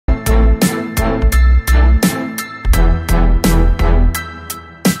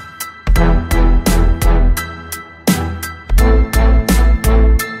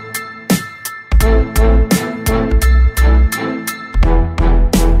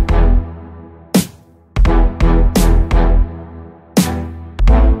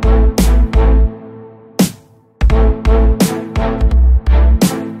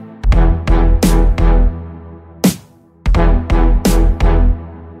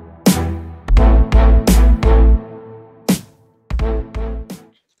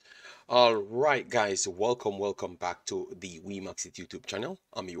All right, guys, welcome back to the WeMaxit YouTube channel.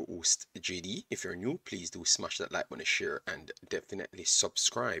 I'm your host, JD. If you're new, please do smash that like button, share, and definitely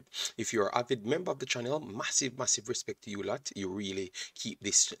subscribe. If you're an avid member of the channel, massive respect to you lot. You really keep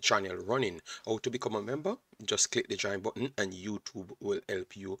this channel running. How to become a member? Just click the join button and YouTube will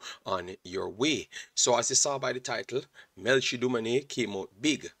help you on your way. So as you saw by the title, Melchie Dumornay came out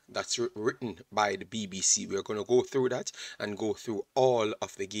big. That's written by the BBC. We're going to go through that and go through all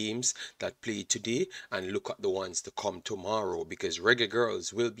of the games that played today and look at the ones to come tomorrow, because Reggae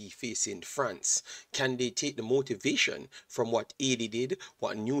Girlz will be facing France. Can they take the motivation from what Haiti did,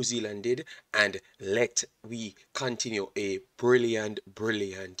 what New Zealand did, and let we continue a brilliant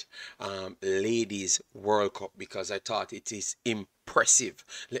ladies World Cup? Because I thought it is impressive.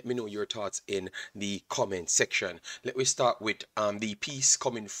 Let me know your thoughts in the comment section. Let me start with the piece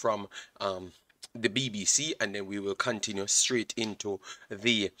coming from the BBC, and then we will continue straight into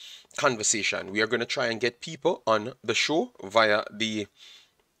the conversation. We are going to try and get people on the show via the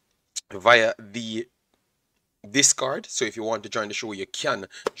Discord. So if you want to join the show, you can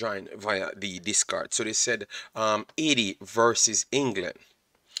join via the Discord. So they said Haiti versus England.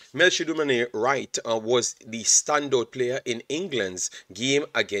 Melchie Dumornay was the standout player in England's game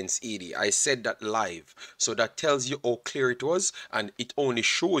against Haiti. I said that live, so that tells you how clear it was, and it only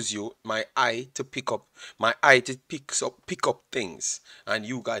shows you my eye to pick up things. And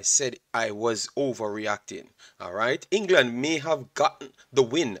you guys said I was overreacting. All right, England may have gotten the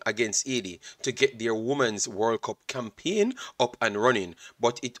win against Haiti to get their Women's World Cup campaign up and running,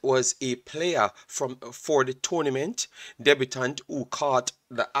 but it was a player for the tournament debutant who caught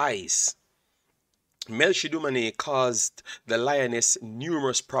the eyes. Melchie Dumornay caused the Lioness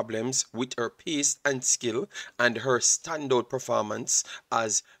numerous problems with her pace and skill, and her standout performance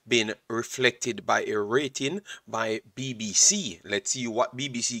has been reflected by a rating by BBC. Let's see what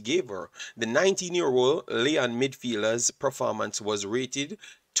BBC gave her. The 19-year-old Leon midfielder's performance was rated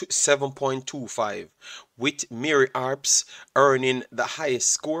to 7.25, with Mary Arps earning the highest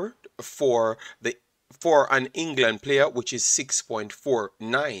score for an England player, which is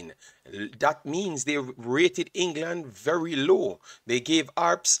 6.49. That means they rated England very low. They gave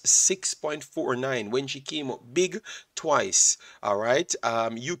Arps 6.49 when she came up big twice. All right,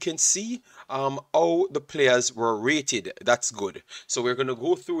 you can see how the players were rated. That's good. So we're going to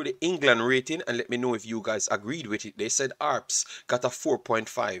go through the England rating and let me know if you guys agreed with it. They said Arps got a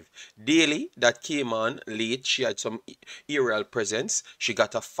 4.5. Daly, that came on late, she had some aerial presence, she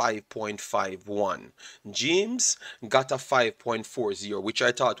got a 5.51. James got a 5.40, which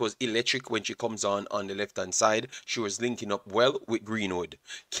I thought was electric when she comes on the left hand side. She was linking up well with Greenwood.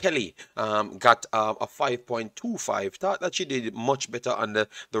 Kelly got a 5.25. Thought that she did much better on the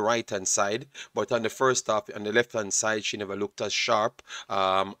right hand side, but on the first half on the left hand side she never looked as sharp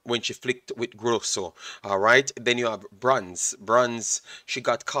when she flicked with Grosso. All right, then you have Bronze, she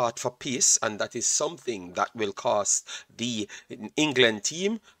got caught for pace, and that is something that will cost the England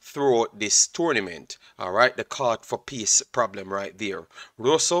team throughout this tournament. All right, the caught for pace problem right there.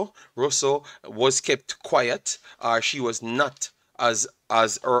 Rosso was kept quiet. She was not as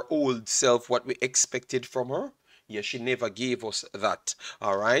her old self, what we expected from her. Yeah, she never gave us that.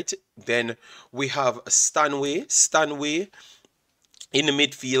 All right, then we have Stanway in the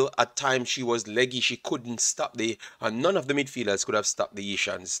midfield. At times she was leggy. She couldn't stop none of the midfielders could have stopped the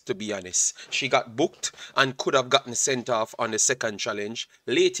Asians, to be honest. She got booked and could have gotten sent off on the second challenge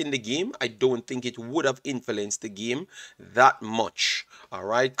late in the game. I don't think it would have influenced the game that much. All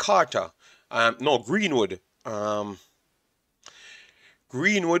right, Carter, no, Greenwood, I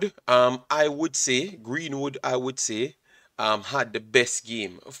would say had the best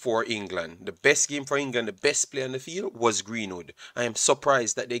game for England. The best game for England, the best player on the field was Greenwood. I am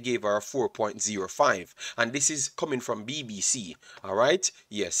surprised that they gave her a 4.05. And this is coming from BBC. All right?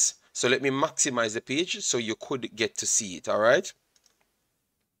 Yes. So let me maximize the page so you could get to see it. All right?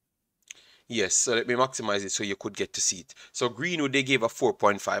 Yes, so let me maximize it so you could get to see it. So Greenwood, they gave a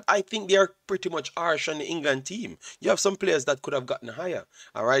 4.5. I think they are pretty much harsh on the England team. You have some players that could have gotten higher.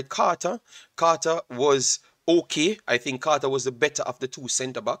 All right, Carter was okay. I think Carter was the better of the two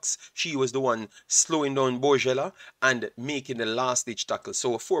centre backs. She was the one slowing down Borgella and making the last ditch tackle.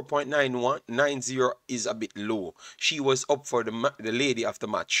 So 4.9190 is a bit low. She was up for the lady of the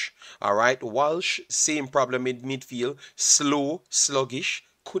match. All right, Walsh, same problem in midfield, slow, sluggish.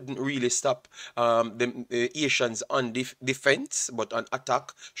 Couldn't really stop the Asians on defense, but on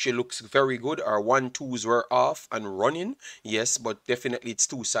attack she looks very good. Our 1-2s were off and running, yes, but definitely it's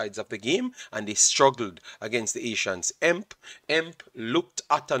two sides of the game, and they struggled against the Asians. Hemp looked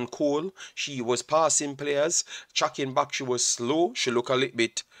hot and cold. She was passing players, tracking back. She was slow. She looked a little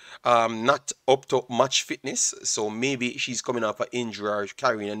bit not up to match fitness, so maybe she's coming off an injury or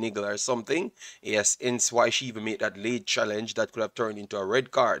carrying a niggle or something. Yes, hence why she even made that late challenge that could have turned into a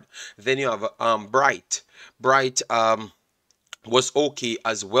red card. Then you have Bright. Bright was okay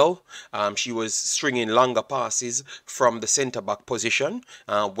as well. She was stringing longer passes from the centre back position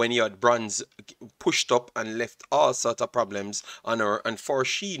when you had Bronze pushed up and left all sorts of problems on her. And for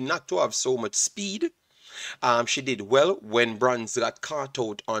she not to have so much speed, she did well when Bronze got caught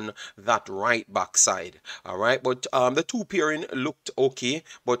out on that right back side. All right, but the two pairing looked okay,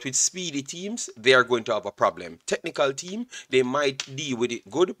 but with speedy teams, they are going to have a problem. Technical team, they might deal with it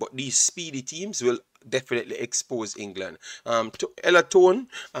good, but these speedy teams will definitely expose England. To Ella Tone,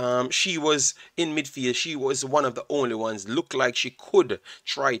 she was in midfield. She was one of the only ones looked like she could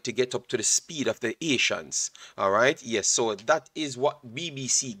try to get up to the speed of the Asians. All right, yes. So that is what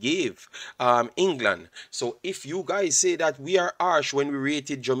BBC gave England. So if you guys say that we are harsh when we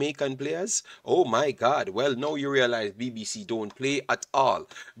rated Jamaican players, oh my God. Well, now you realize BBC don't play at all.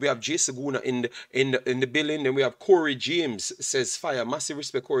 We have Jay Saguna in the building. Then we have Corey James says fire. Massive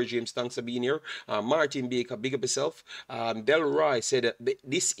respect, Corey James. Thanks for being here. Martin Baker, big up yourself. Del Roy said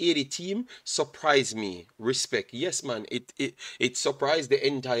this 80 team surprised me. Respect. Yes, man. It surprised the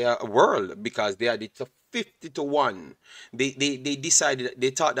entire world because they had it 50 to 1. They decided, they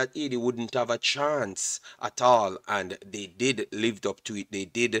thought that 80 wouldn't have a chance at all, and they did lived up to it. They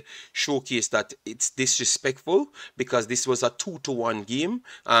did showcase that it's disrespectful because this was a 2 to 1 game.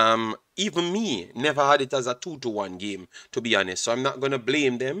 Even me never had it as a 2 to 1 game, to be honest. So I'm not gonna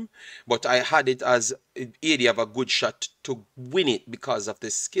blame them, but I had it as 80 have a good shot to win it because of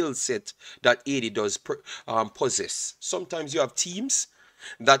the skill set that 80 does possess. Sometimes you have teams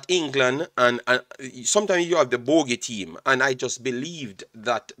that England and sometimes you have the bogey team, and I just believed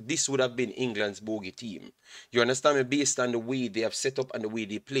that this would have been England's bogey team. You understand me? Based on the way they have set up and the way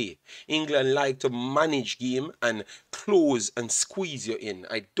they play. England like to manage game and close and squeeze you in.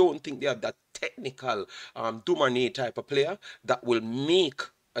 I don't think they have that technical Dumornay type of player that will make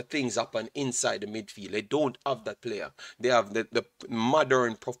things happen inside the midfield. They don't have that player. They have the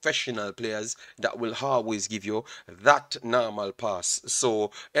modern professional players that will always give you that normal pass. So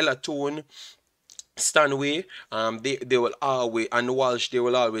Ella Tone, Stanway, they will always, and Walsh, they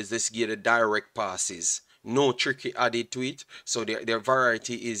will always just give the direct passes. No tricky added to it. So their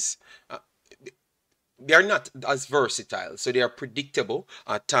variety is they are not as versatile. So they are predictable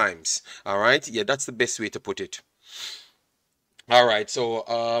at times. All right. Yeah, that's the best way to put it. All right,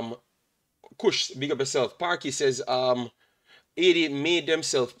 so Kush, big up yourself. Parky says 80 made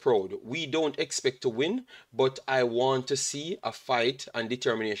themselves proud. We don't expect to win, but I want to see a fight and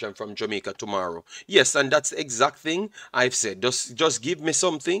determination from Jamaica tomorrow. Yes, and that's the exact thing I've said. Just give me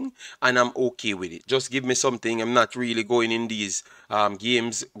something and I'm okay with it. Just give me something. I'm not really going in these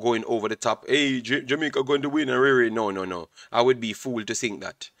games going over the top. Hey, Jamaica going to win a rare. No, no, no. I would be fool to think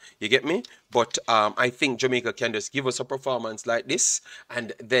that. You get me? But I think Jamaica can just give us a performance like this,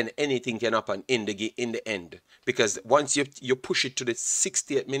 and then anything can happen in the end. Because once you push it to the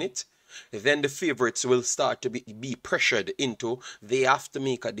 68th minute, then the favorites will start to be pressured into, they have to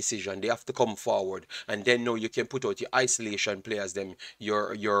make a decision, they have to come forward, and then now you can put out your isolation players, them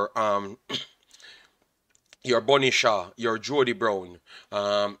your Bonnie Shaw, your Jody Brown,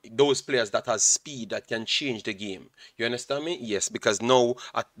 those players that has speed that can change the game. You understand me? Yes, because now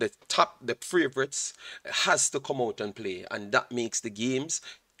at the top, the favorites has to come out and play, and that makes the games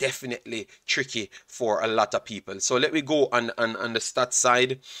definitely tricky for a lot of people. So let me go on the stats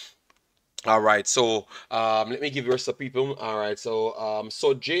side. All right, so let me give you some people. All right,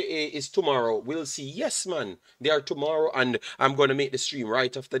 so JA is tomorrow. We'll see. Yes, man, they are tomorrow, and I'm gonna make the stream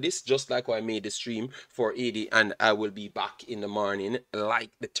right after this, just like I made the stream for 80, and I will be back in the morning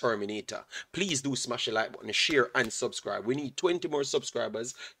like the Terminator. Please do smash the like button, share, and subscribe. We need 20 more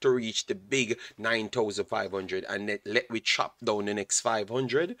subscribers to reach the big 9,500, and let we chop down the next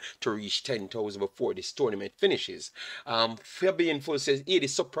 500 to reach 10,000 before this tournament finishes. Fabian Full says 80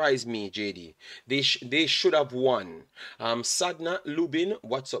 surprised me, JD. They should have won. Sadna Lubin,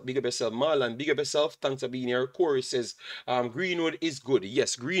 what's up? Big up yourself. Marlon, big up yourself. Thanks for being here. Corey says Greenwood is good.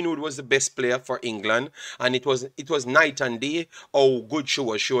 Yes, Greenwood was the best player for England, and it was night and day how good she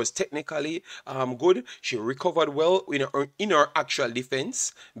was. She was technically good. She recovered well in her actual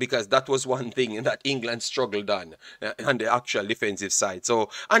defense, because that was one thing that England struggled on the actual defensive side. So,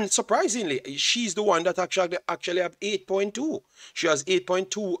 and surprisingly, she's the one that actually have 8.2. She has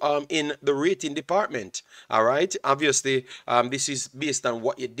 8.2 in the rating department. All right. Obviously, this is based on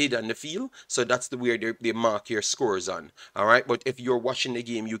what you did on the field, so that's the where they mark your scores on. All right. But if you're watching the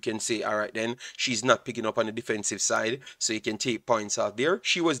game, you can say, all right, then she's not picking up on the defensive side, so you can take points off there.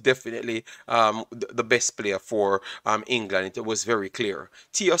 She was definitely the best player for England. It was very clear.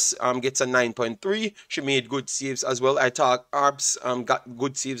 Tios gets a 9.3. She made good saves as well. I thought Arbs got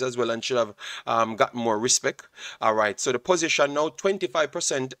good saves as well and should have got more respect. All right, so the position now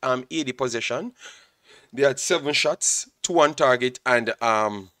 25% 80 possession. They had 7 shots, 2 on target, and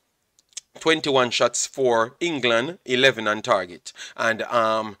 21 shots for England, 11 on target. And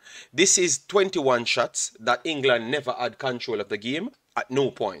this is 21 shots that England never had control of the game at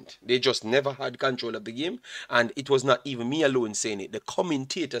no point. They just never had control of the game. And it was not even me alone saying it. The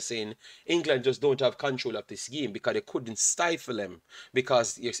commentator saying England just don't have control of this game because they couldn't stifle them.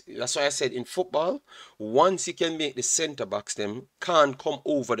 Because that's why I said in football, once you can make the centre backs them can't come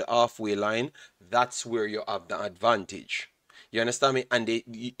over the halfway line, that's where you have the advantage. You understand me? And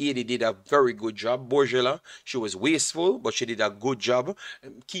Haiti did a very good job. Bourgeois, she was wasteful, but she did a good job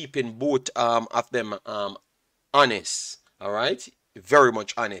keeping both of them honest. All right? Very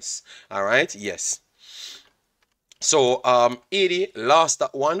much honest. All right? Yes. So Haiti lost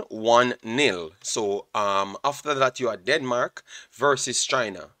that one 1-0. So after that you had Denmark versus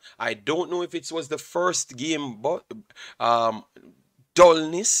China. I don't know if it was the first game, but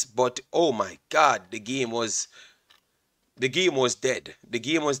dullness, but oh my God, the game was dead. The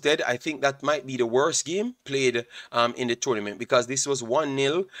game was dead. I think that might be the worst game played in the tournament because this was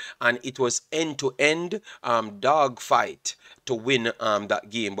 1-0 and it was end-to-end dog fight to win that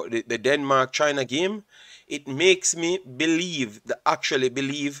game. But the Denmark-China game, it makes me actually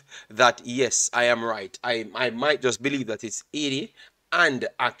believe that yes, I am right. I might just believe that it's 80 and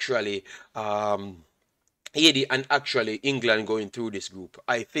actually Haiti and actually England going through this group.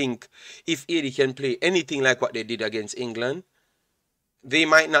 I think if Haiti can play anything like what they did against England, they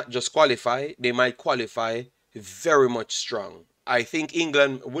might not just qualify, they might qualify very much strong. I think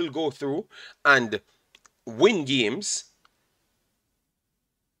England will go through and win games,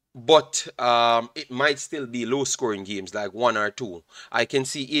 but it might still be low scoring games like 1 or 2. I can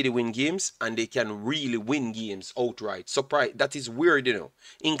see 80 win games and they can really win games outright. Surprise, that is weird, you know.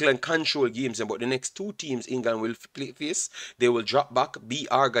 England control games, but the next 2 teams England will face, they will drop back, be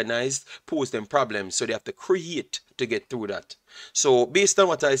organized, pose them problems, so they have to create to get through that. So based on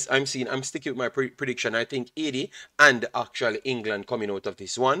what I'm seeing, I'm sticking with my prediction. I think 80 and actually England coming out of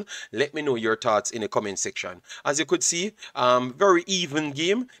this one. Let me know your thoughts in the comment section. As you could see, very even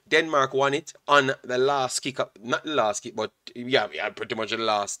game. Denmark won it on the last kick up, not the last kick, but yeah, pretty much the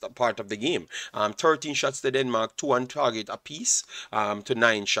last part of the game. 13 shots to Denmark, 2 on target apiece, to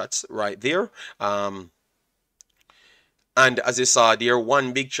 9 shots right there. And as you saw, there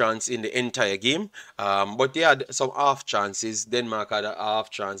 1 big chance in the entire game. But they had some half chances. Denmark had a half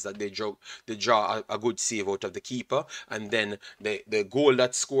chance that they draw a good save out of the keeper. And then the goal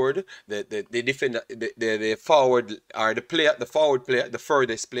that scored, the defender, the forward, or the forward player, the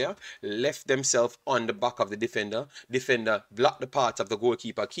furthest player, left themselves on the back of the defender. Defender blocked the path of the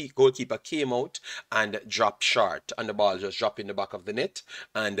goalkeeper. Goalkeeper came out and dropped short. And the ball just dropped in the back of the net.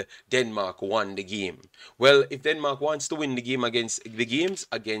 And Denmark won the game. Well, if Denmark wants to win the games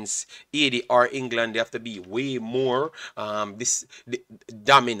against Haiti or England, they have to be way more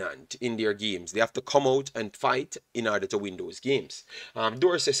dominant in their games. They have to come out and fight in order to win those games.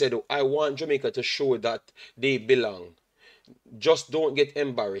 Dorsey said, I want Jamaica to show that they belong. Just don't get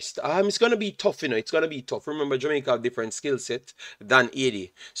embarrassed. It's going to be tough, you know. It's going to be tough. Remember, Jamaica have different skill set than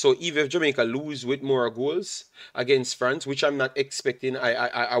Haiti. So even if Jamaica lose with more goals against France, which I'm not expecting,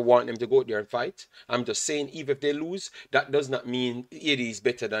 I want them to go out there and fight. I'm just saying, even if they lose, that does not mean Haiti is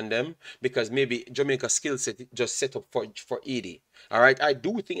better than them, because maybe Jamaica's skill set just set up for Haiti. All right, I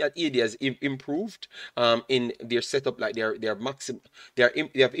do think that Haiti has improved in their setup, like they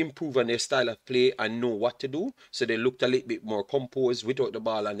have improved on their style of play and know what to do. So they looked a little bit more composed without the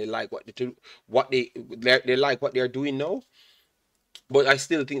ball, and they like what they like what they're doing now. But I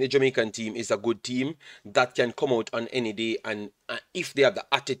still think the Jamaican team is a good team that can come out on any day, and if they have the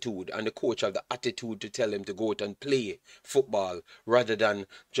attitude and the coach have the attitude to tell them to go out and play football rather than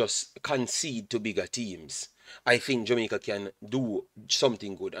just concede to bigger teams, I think Jamaica can do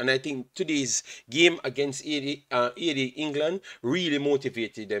something good. And I think today's game against England really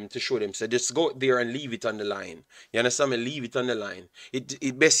motivated them to show them. So just go there and leave it on the line. You understand me? Leave it on the line.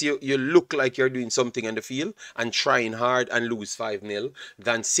 It best you look like you're doing something on the field and trying hard and lose 5-0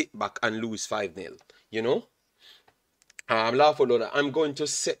 than sit back and lose 5-0. You know? Lawful Loader, I'm going to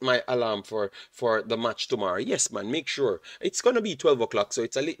set my alarm for the match tomorrow. Yes, man, make sure. It's gonna be 12 o'clock, so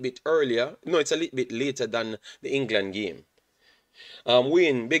it's a little bit earlier. No, it's a little bit later than the England game.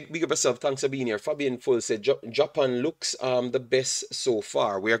 Wayne, big up yourself. Thanks for being here. Fabian Full said Japan looks the best so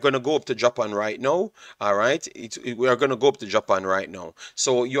far. We are gonna go up to Japan right now. All right, we are gonna go up to Japan right now.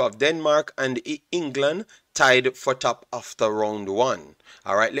 So you have Denmark and England tied for top after round one.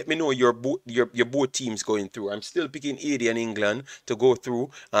 All right, let me know your both teams going through. I'm still picking Haiti and England to go through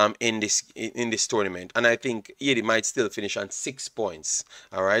in this tournament, and I think Haiti might still finish on 6 points.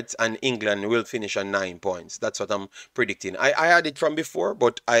 All right, and England will finish on 9 points. That's what I'm predicting. I had it from before,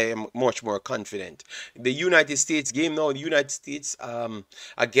 but I am much more confident. The United States game now, the United States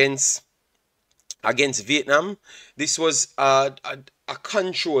against Vietnam, this was a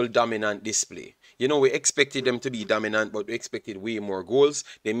control dominant display. You know, we expected them to be dominant, but we expected way more goals.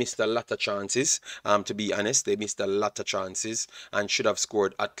 They missed a lot of chances. To be honest, they missed a lot of chances and should have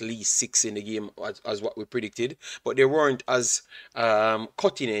scored at least 6 in the game as what we predicted. But they weren't as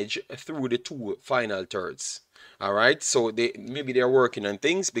cutting edge through the two final thirds. All right, so maybe they're working on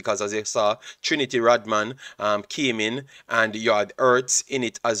things because as you saw, Trinity Rodman came in and you had Ertz in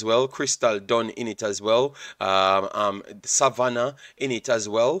it as well, Crystal Dunn in it as well, Savannah in it as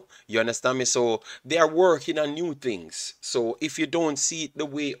well. You understand me? So they are working on new things. So if you don't see it the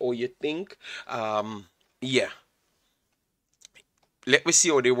way or you think, yeah, let me see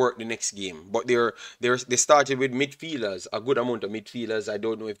how they work the next game. But they started with midfielders, a good amount of midfielders. I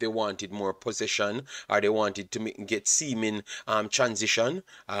don't know if they wanted more possession or they wanted to get seaming transition.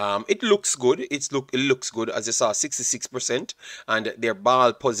 It looks good. It looks good, as you saw, 66%, and their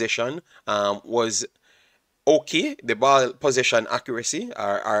ball possession was okay. The ball possession accuracy,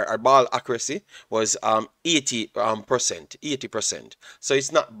 our ball accuracy was 80%, 80%. So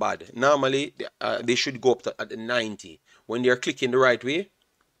it's not bad. Normally they should go up to at the 90 when they're clicking the right way.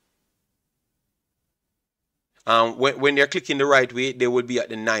 When they're clicking the right way, they will be at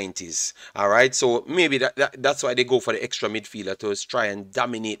the 90s. All right, so maybe that's why they go for the extra midfielder to try and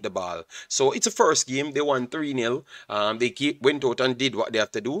dominate the ball. So it's a first game. They won 3-0. They went out and did what they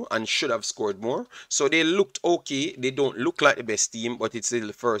have to do and should have scored more. So they looked okay. They don't look like the best team, but it's still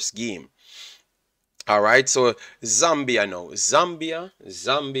the first game. All right, so Zambia now. Zambia.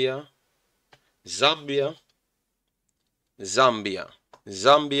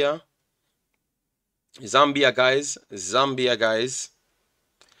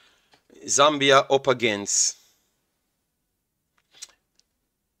 Zambia up against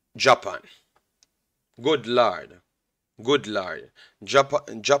Japan. Good Lord. Good Lord.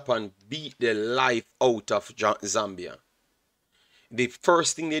 Japan beat the life out of Zambia. The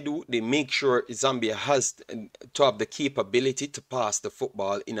first thing they do, they make sure Zambia has to have the capability to pass the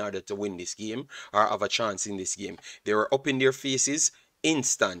football in order to win this game or have a chance in this game. They were up in their faces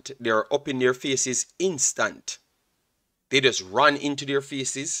instant. They were up in their faces instant. They just run into their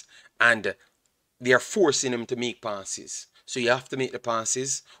faces and they are forcing them to make passes. So you have to make the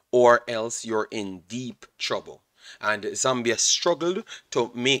passes or else you're in deep trouble. And Zambia struggled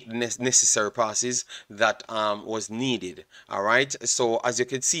to make the necessary passes that was needed. All right, so as you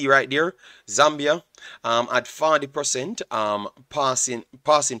can see right there, Zambia at 40%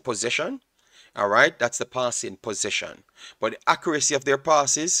 passing possession. All right, that's the passing possession, but the accuracy of their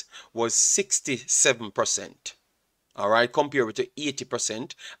passes was 67%. All right, compared to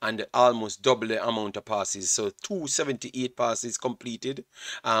 80% and almost double the amount of passes. So 278 passes completed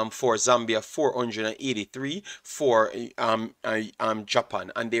for Zambia, 483 for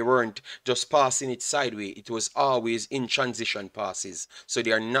Japan, and they weren't just passing it sideways. It was always in transition passes. So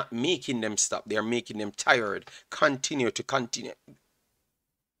they are not making them stop. They are making them tired. Continue.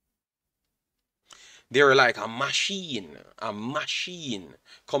 They're like a machine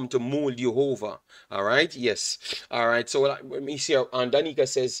come to mold you over. All right, yes. All right, so let me see. Danica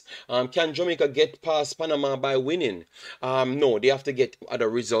says, can Jamaica get past Panama by winning? No, they have to get other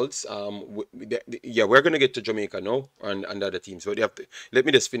results. Yeah, we're gonna get to Jamaica now and other teams, but they have to. Let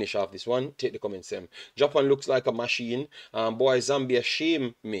me just finish off this one. Take the comments, Sam. Japan looks like a machine. Boy, Zambia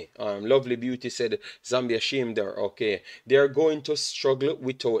shame me. Lovely Beauty said Zambia shame there. Okay, they're going to struggle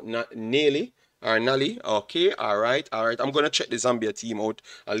without nearly. Nali, okay, all right. I'm gonna check the Zambia team out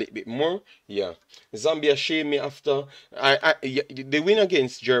a little bit more. Yeah, Zambia shame me after they win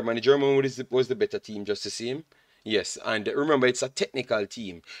against Germany. Germany was the better team, just the same. Yes, and remember, it's a technical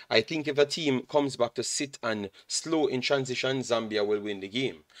team. I think if a team comes back to sit and slow in transition, Zambia will win the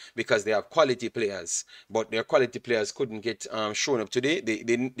game because they have quality players. But their quality players couldn't get shown up today.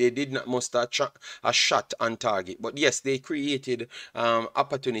 They did not muster a shot on target. But yes, they created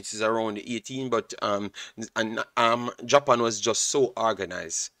opportunities around the 18. But Japan was just so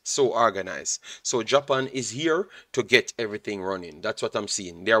organized. So organized. So Japan is here to get everything running. That's what I'm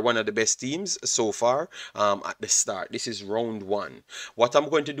seeing. They are one of the best teams so far at the start. This is round one. What I'm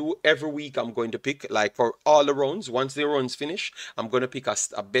going to do every week, I'm going to pick, like for all the rounds, once the rounds finish, I'm going to pick a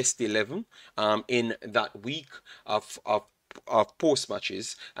best 11 in that week of post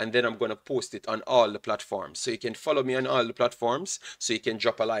matches, and then I'm going to post it on all the platforms, so you can follow me on all the platforms, so you can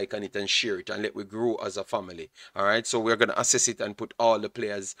drop a like on it and share it and let we grow as a family. All right, so we're going to assess it and put all the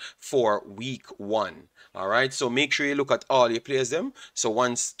players for week one. All right, so make sure you look at all your players them. So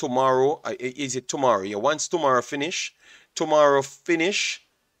once tomorrow, is it tomorrow? Yeah, once tomorrow finish,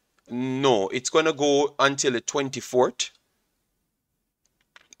 no, it's going to go until the 24th.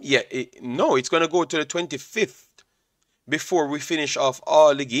 Yeah, no, it's going to go to the 25th before we finish off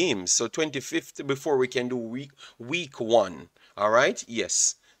all the games. So 25th before we can do week one. All right?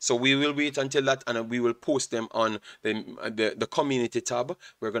 Yes. So we will wait until that, and we will post them on the community tab.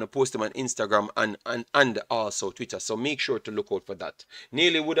 We're going to post them on Instagram and also Twitter. So make sure to look out for that.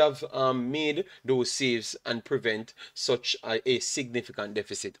 Nearly would have made those saves and prevent such a significant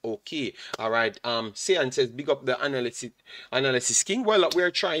deficit. Okay. All right. Sean says, big up the analysis king. Well, we're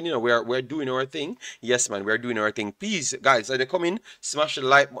trying, you know, we're doing our thing. Yes, man, we're doing our thing. Please, guys, as they come in, smash the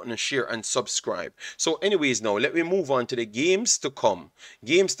like button, share, and subscribe. So anyways, now let me move on to the games to come.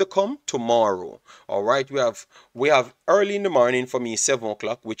 Games to come tomorrow. All right, we have early in the morning for me 7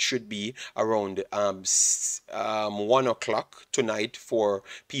 o'clock, which should be around 1 o'clock tonight for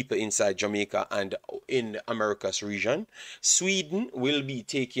people inside Jamaica and in the Americas region. Sweden will be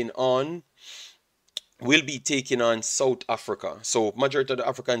taking on South Africa. So majority of the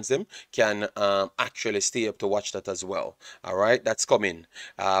Africans them can actually stay up to watch that as well. All right, that's coming.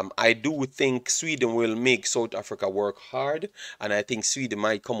 I do think Sweden will make South Africa work hard, and I think Sweden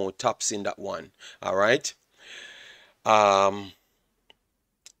might come out tops in that one. All right.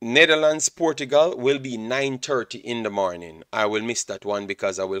 Netherlands, Portugal will be 9:30 in the morning. I will miss that one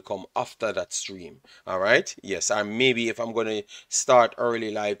because I will come after that stream. All right. Yes, and maybe if I'm going to start early,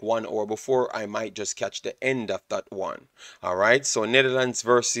 like 1 hour before, I might just catch the end of that one. All right. So Netherlands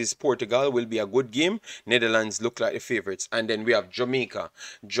versus Portugal will be a good game. Netherlands look like the favorites. And then we have Jamaica.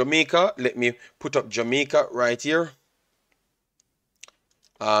 Jamaica, let me put up Jamaica right here.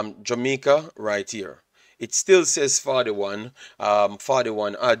 Jamaica right here. It still says 41,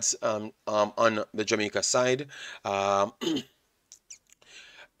 41 odds on the Jamaica side. Let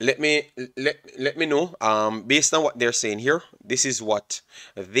me know. Based on what they're saying here, this is what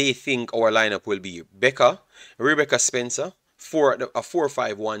they think our lineup will be. Rebecca Spencer, a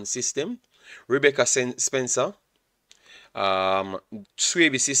 4-5-1 system. Rebecca Spencer,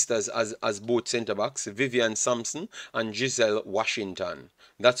 Swaby sisters as both centre backs, Vivian Sampson and Giselle Washington.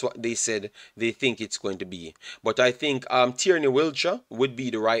 That's what they said they think it's going to be. But I think Tierney Wiltshire would be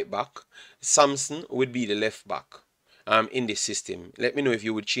the right back. Sampson would be the left back in this system. Let me know if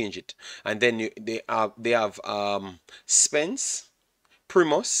you would change it. And then they have Spence,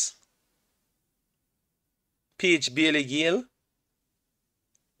 Primus, Paige Bailey Gale,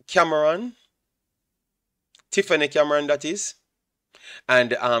 Cameron, Tiffany Cameron, that is,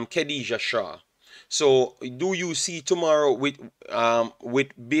 and Khadijah Shaw. So do you see tomorrow with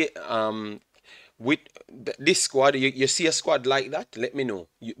this squad? You see a squad like that? Let me know.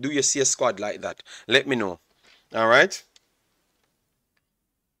 Do you see a squad like that? Let me know. All right.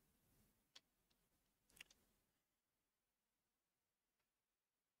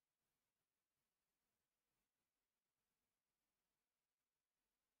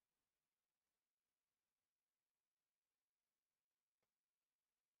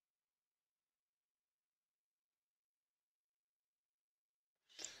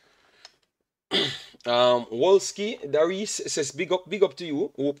 Wolski Darius says big up to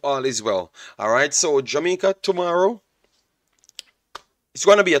you. Hope all is well. All right. So Jamaica tomorrow. It's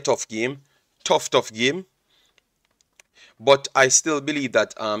gonna be a tough game. Tough game. But I still believe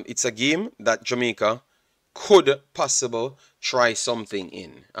that it's a game that Jamaica could possible try something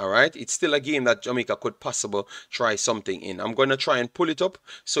in. All right, it's still a game that Jamaica could possible try something in. I'm gonna try and pull it up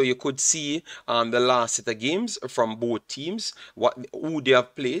so you could see the last set of games from both teams, who they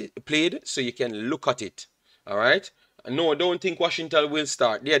have played, so you can look at it. All right. No, I don't think Washington will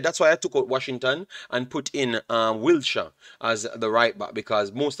start. Yeah, that's why I took out Washington and put in Wilshire as the right back,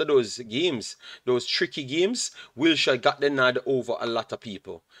 because most of those games, those tricky games, Wilshire got the nod over a lot of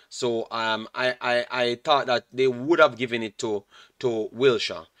people. So I thought that they would have given it to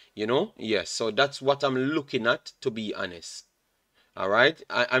Wilshire. Yes. So that's what I'm looking at, to be honest. All right.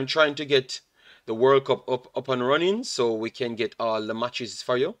 I'm trying to get the World Cup up and running so we can get all the matches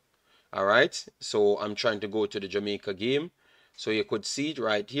for you. All right. So I'm trying to go to the Jamaica game. So you could see it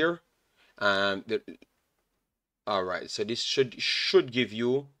right here. All right. So this should give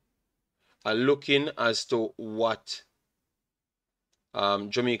you a look in as to what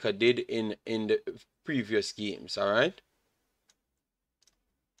Jamaica did in the previous games. All right.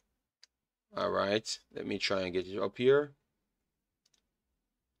 All right. Let me try and get it up here.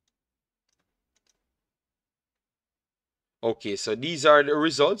 Okay, so these are the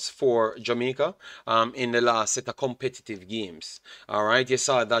results for Jamaica in the last set of competitive games. All right, you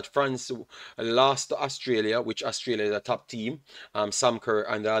saw that France lost to Australia, which Australia is a top team. Sam Kerr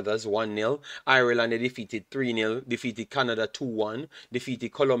and the others 1-0. Ireland they defeated 3-0, defeated Canada 2-1,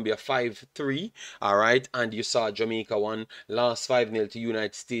 defeated Colombia 5-3. All right, and you saw Jamaica won, lost 5-0 to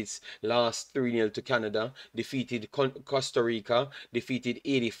United States, lost 3-0 to Canada, defeated Costa Rica, defeated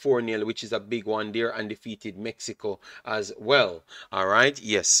 84-0, which is a big one there, and defeated Mexico as well. All right,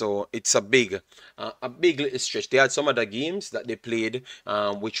 yes, so it's a big little stretch. They had some other games that they played,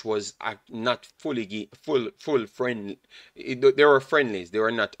 which was not fully full friendly. They were friendlies. They were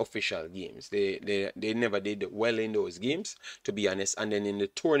not official games. They never did well in those games, to be honest. And then in the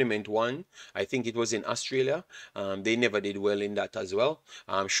tournament one, I think it was in Australia. They never did well in that as well.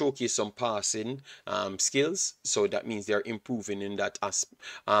 Showcase some passing skills, so that means they're improving in that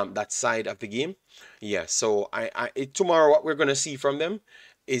side of the game. Yeah, so tomorrow what we're gonna see from them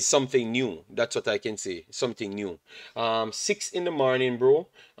is something new. That's what I can say. Something new. 6 in the morning, bro.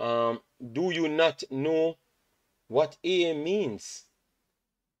 Do you not know what AM means?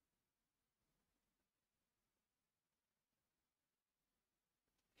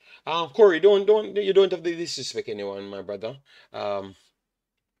 Corey, you don't have to disrespect anyone, my brother. Um,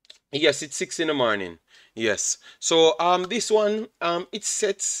 Yes, it's 6 in the morning. Yes. So this one it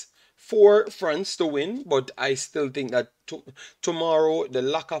sets for France to win, but I still think that tomorrow the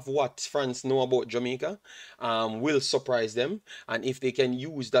lack of what France know about Jamaica will surprise them, and if they can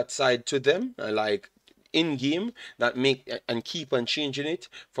use that side to them, like in game, that make and keep on changing it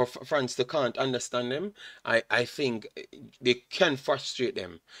for France to can't understand them, I think they can frustrate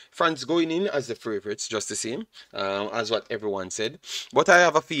them. France going in as the favorites, just the same as what everyone said, but I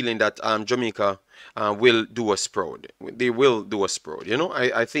have a feeling that Jamaica will do us proud. They will do us proud.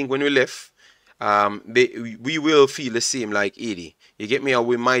 I think when we left, we will feel the same like 80. You get me? Or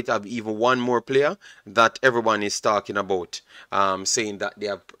we might have even one more player that everyone is talking about, saying that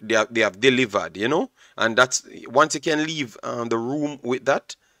they have delivered. And that's once you can leave the room with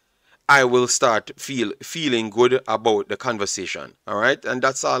that, I will start feeling good about the conversation. All right, and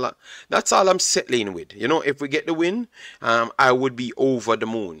that's all I'm settling with. If we get the win, I would be over the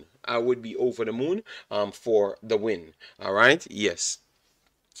moon. I would be over the moon for the win. All right, yes.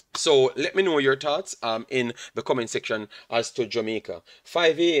 So let me know your thoughts in the comment section as to Jamaica.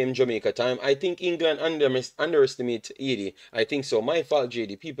 5 a.m. Jamaica time. I think England underestimate 80. I think so. My fault,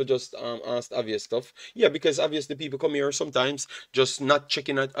 JD. People just asked obvious stuff. Yeah, because obviously people come here sometimes just not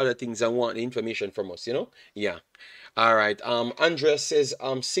checking out other things and want the information from us. Yeah. All right. Andres says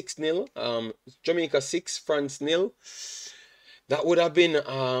 6-0. Jamaica 6, France nil. That would have been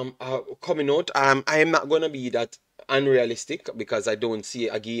coming out. I am not gonna be that unrealistic because I don't see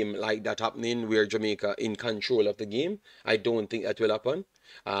a game like that happening where Jamaica in control of the game. I don't think that will happen.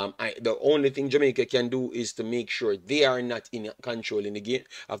 The only thing Jamaica can do is to make sure they are not in control in the game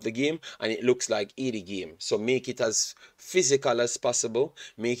of the game, and it looks like 80 game. So make it as physical as possible,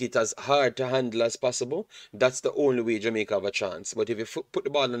 make it as hard to handle as possible. That's the only way Jamaica have a chance. But if you put the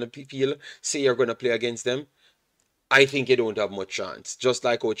ball on the field, say you're gonna play against them, I think you don't have much chance. Just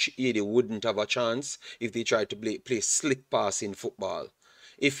like Coach Adi wouldn't have a chance if they tried to play slick passing football.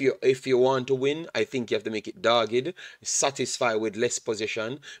 If you want to win, I think you have to make it dogged, satisfy with less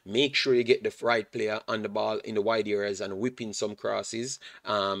possession, make sure you get the right player on the ball in the wide areas and whipping some crosses,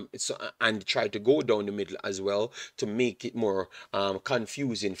 and try to go down the middle as well to make it more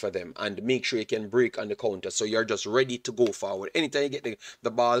confusing for them, and make sure you can break on the counter so you're just ready to go forward. Anytime you get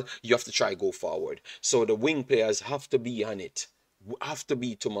the ball, you have to try go forward. So the wing players have to be on it. have to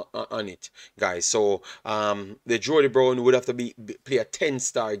be on it, guys. So the Jordy Brown would have to play a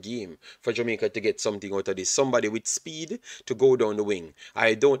 10-star game for Jamaica to get something out of this. Somebody with speed to go down the wing.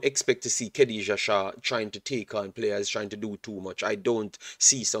 I don't expect to see Khadija Shah trying to take on players, trying to do too much. I don't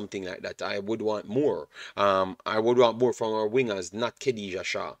see something like that. I would want more. I would want more from our wingers, not Khadija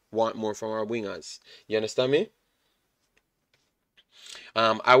Shah. Want more from our wingers. You understand me?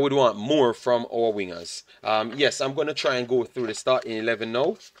 I would want more from our wingers. Yes, I'm going to try and go through the starting 11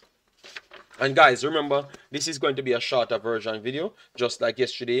 now. And guys, remember, this is going to be a shorter version video, just like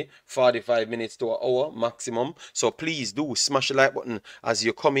yesterday, 45 minutes to an hour maximum. So please do smash the like button as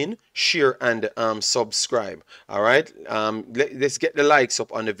you come in, share and subscribe. All right, let's get the likes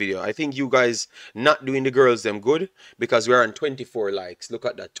up on the video. I think you guys not doing the girls them good because we're on 24 likes. Look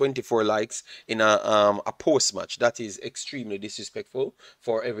at that, 24 likes in a post match. That is extremely disrespectful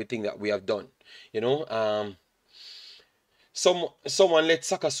for everything that we have done. You know, someone let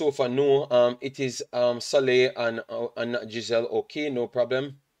Saka Sofa know it is Saleh and not Giselle. Okay, no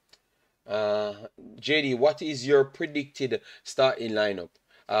problem. JD, what is your predicted starting lineup?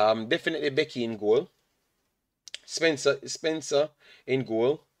 Definitely Becky in goal. Spencer in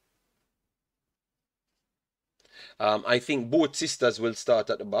goal. I think both sisters will start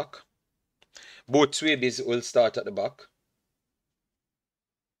at the back. Both Swabies will start at the back.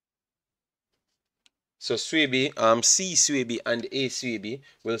 So Swaby, C Swaby and A Swaby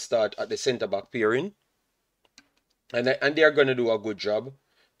will start at the centre back pairing, and they are gonna do a good job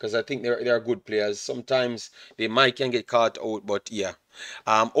because I think they're good players. Sometimes they can get caught out, but yeah.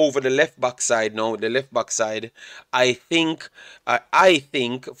 Over the left back side now, the left back side, I think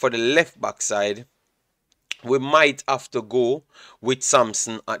for the left back side, we might have to go with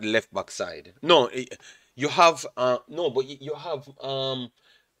Samson at the left back side. No, you have no, but you have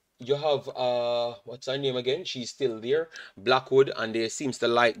what's her name again? She's still there, Blackwood, and they seems to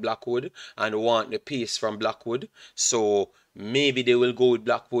like Blackwood and want the pace from Blackwood. So maybe they will go with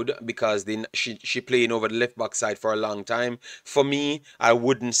Blackwood because she playing over the left back side for a long time. For me, I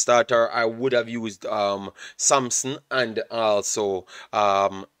wouldn't start her. I would have used Samson and also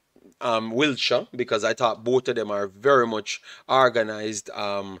Wiltshire because I thought both of them are very much organized,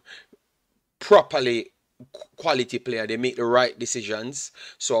 properly quality player. They make the right decisions.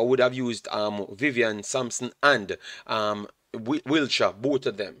 So I would have used Vivian Sampson and Wiltshire, both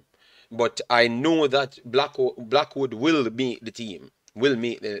of them. But I know that Blackwood will make the team, will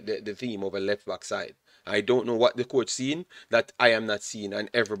make the team over left back side. I don't know what the coach seen that I am not seeing and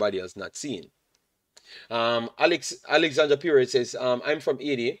everybody else not seeing. Alexander Perez says, I'm from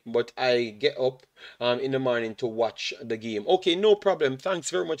Haiti, but I get up in the morning to watch the game. Okay, no problem. Thanks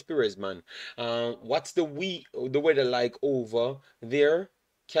very much, Perez, man. What's the weather like over there?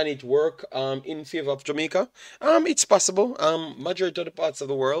 Can it work in favor of Jamaica? It's possible. Majority of the parts of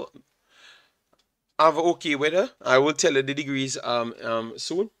the world have okay weather. I will tell you the degrees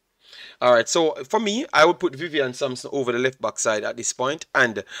soon. All right, so for me, I would put Vivian Sampson over the left back side at this point,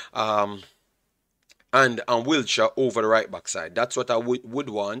 and Wiltshire over the right back side. That's what I would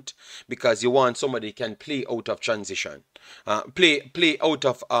want, because you want somebody who can play out of transition, play out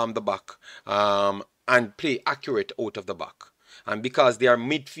of the back, and play accurate out of the back. And because they are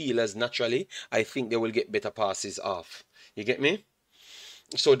midfielders naturally, I think they will get better passes off. You get me?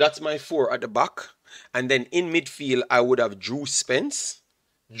 So that's my 4 at the back. And then in midfield, I would have Drew Spence.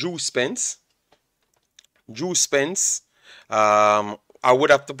 I would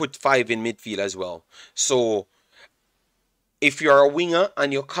have to put 5 in midfield as well. So if you're a winger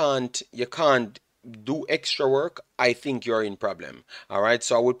and you can't do extra work, I think you're in problem. All right,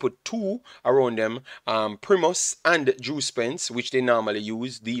 so I would put 2 around them, Primus and Drew Spence, which they normally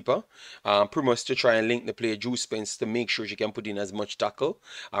use deeper. Primus to try and link the play, Drew Spence to make sure she can put in as much tackle.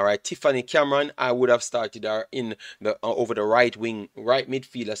 All right, Tiffany Cameron, I would have started her in the over the right wing, right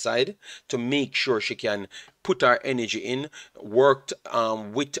midfielder side to make sure she can put her energy in. Worked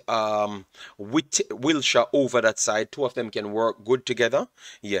with Wilshire over that side. 2 of them can work good together.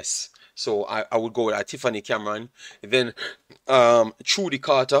 Yes. So I would go with Tiffany Cameron. Then Trudy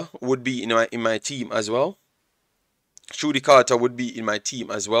Carter would be in my team as well. Trudy Carter would be in my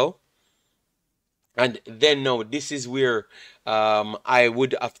team as well. And then now this is where I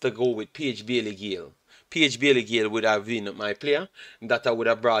would have to go with Paige Bailey Gale. Paige Bailey Gale would have been my player that I would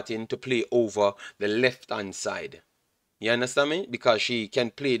have brought in to play over the left hand side. You understand me? Because she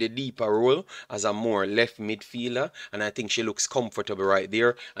can play the deeper role as a more left midfielder, and I think she looks comfortable right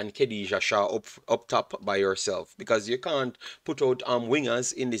there. And Khadija Shah up top by herself, because you can't put out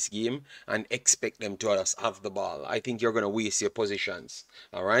wingers in this game and expect them to just have the ball. I think you're gonna waste your positions.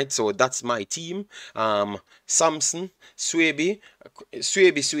 All right, so that's my team. Samson, Swaby,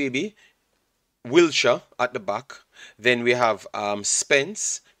 Wilshire at the back. Then we have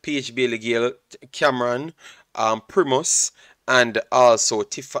Spence, PH Bailey Gale, Cameron, Primus, and also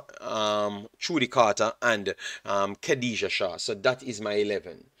Trudy Carter and Khadija Shah. So that is my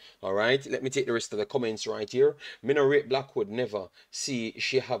 11. All right, let me take the rest of the comments right here. Me no rate Blackwood, never see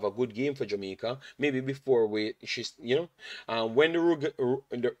she have a good game for Jamaica. Maybe before she's, when the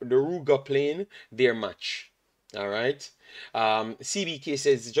Ruga playing their match. All right. CBK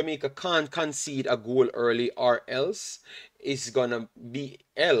says Jamaica can't concede a goal early or else it's gonna be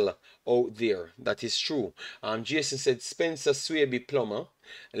L out there. That is true. Jason said Spencer Swaby Plummer,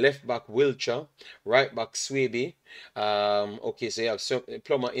 left back Wilcher, right back Swaby. Okay, so you have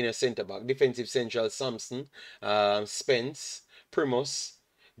Plummer in a centre back, defensive central Samson, Spence, Primus,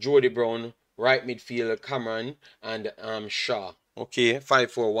 Jody Brown, right midfielder Cameron, and Shaw. Okay,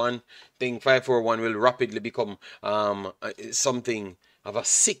 5-4-1. Think 5-4-1 will rapidly become something of a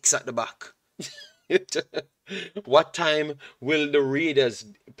 6 at the back. What time will the Raiders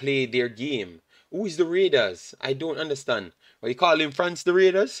play their game? Who is the Raiders? I don't understand. Are you calling France the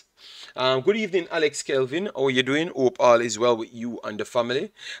Raiders? Good evening, Alex Kelvin. How are you doing? Hope all is well with you and the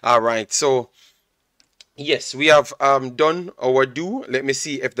family. All right, so yes, we have done our do. Let me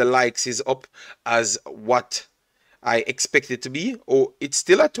see if the likes is up as what I expect it to be. Oh, it's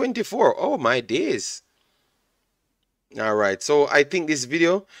still at 24. Oh, my days. All right, so I think this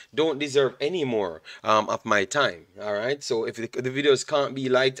video don't deserve any more of my time. All right, so if the videos can't be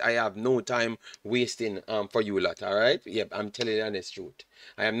liked, I have no time wasting for you lot. All right, yep, I'm telling you the honest truth.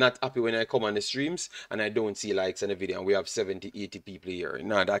 I am not happy when I come on the streams and I don't see likes on the video and we have 70-80 people here.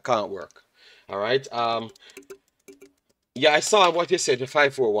 No, that can't work. All right, yeah, I saw what you said, the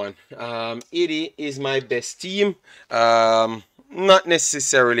 5-4-1. 80 is my best team. Not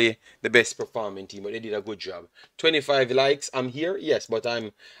necessarily the best performing team, but they did a good job. 25 likes, I'm here, yes, but I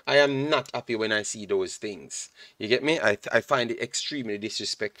am not happy when I see those things. You get me? I find it extremely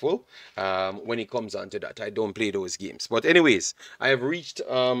disrespectful when it comes on to that. I don't play those games. But anyways, I have reached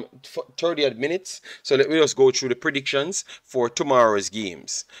 30 minutes, so let me just go through the predictions for tomorrow's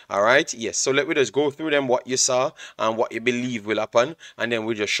games. All right, yes, so let me just go through them, what you saw and what you believe will happen, and then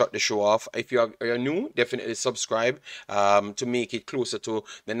we'll just shut the show off. If you're new, definitely subscribe to make it closer to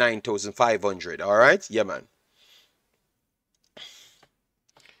the 9,500. All right, yeah, man.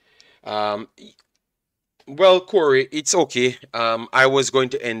 Well, Corey, it's okay. I was going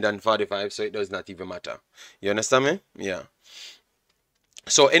to end on 45, so it does not even matter. You understand me? Yeah.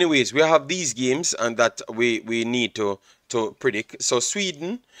 So anyways, we have these games and that we need to predict. So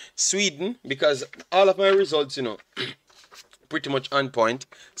Sweden, because all of my results, pretty much on point.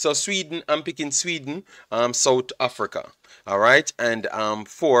 So Sweden, I'm picking Sweden, South Africa. All right, and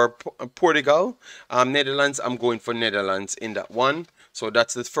for Portugal, Netherlands, I'm going for Netherlands in that one. So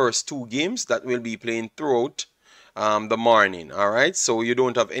that's the first two games that we'll be playing throughout the morning. All right, so you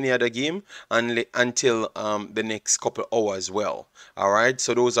don't have any other game until the next couple hours as well. All right,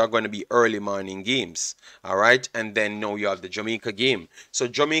 so those are going to be early morning games. All right, and then now you have the Jamaica game. So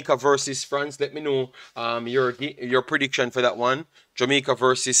Jamaica versus France. Let me know your prediction for that one. Jamaica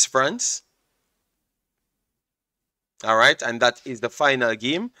versus France. All right, and that is the final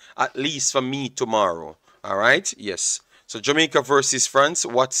game, at least for me tomorrow. All right, yes. So Jamaica versus France.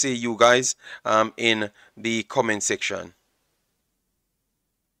 What say you guys in the comment section?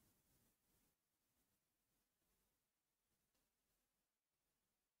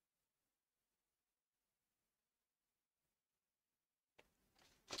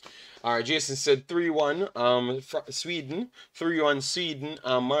 All right, Jason said 3-1 Sweden, 3-1 Sweden.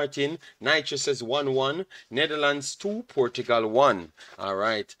 Martin Nitro says 1-1 Netherlands 2 Portugal 1. All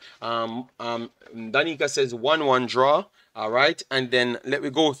right. Danica says 1-1 draw. All right, and then let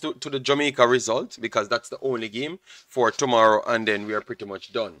me go to the Jamaica result, because that's the only game for tomorrow, and then we are pretty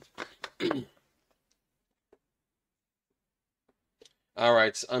much done. All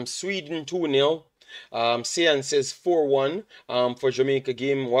right, Sweden 2-0. Sian says 4-1 for Jamaica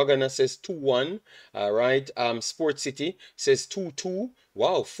game. Wagana says 2-1. All right. Sport City says 2-2.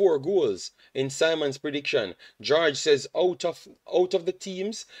 Wow, 4 goals in Simon's prediction. George says out of the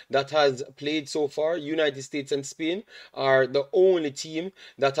teams that has played so far, United States and Spain are the only team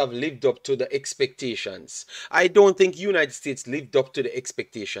that have lived up to the expectations. I don't think United States lived up to the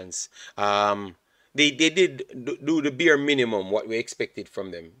expectations. They did do the bare minimum what we expected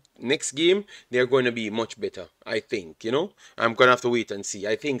from them. Next game, they're going to be much better, I think. You know, I'm going to have to wait and see.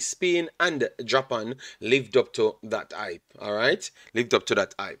 I think Spain and Japan lived up to that hype. All right, lived up to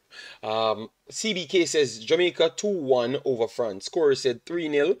that hype. CBK says Jamaica 2-1 over France. Scorer said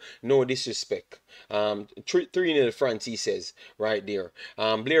 3-0. No disrespect. 3-0 France, he says right there.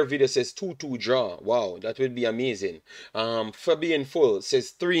 Blair Video says 2-2 draw. Wow, that would be amazing. Fabian Full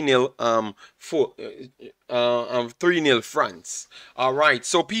says 3-0 3-0 France. All right,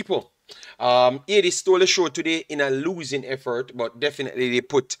 so people, Haiti stole the show today in a losing effort, but definitely they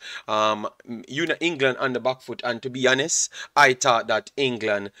put England on the back foot. And to be honest, I thought that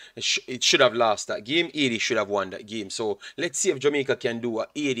England it should have lost that game. Haiti should have won that game. So let's see if Jamaica can do a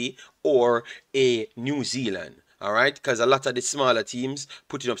Haiti or a New Zealand. All right, because a lot of the smaller teams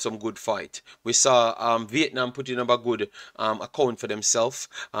putting up some good fight. We saw Vietnam putting up a good account for themselves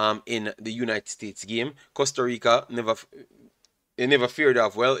in the United States game. Costa Rica never feared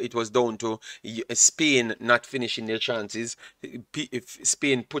of. Well, it was down to Spain not finishing their chances.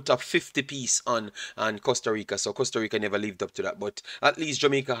 Spain put up 50 piece on Costa Rica, so Costa Rica never lived up to that. But at least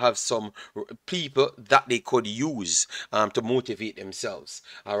Jamaica have some people that they could use to motivate themselves.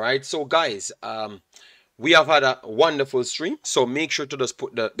 All right, so guys, we have had a wonderful stream, so make sure to just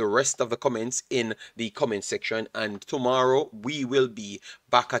put the rest of the comments in the comment section, and tomorrow we will be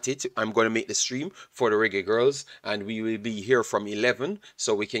back at it. I'm going to make the stream for the Reggae Girls, and we will be here from 11,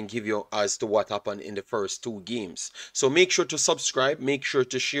 so we can give you as to what happened in the first 2 games. So make sure to subscribe, make sure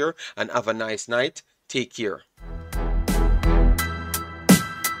to share, and have a nice night. Take care.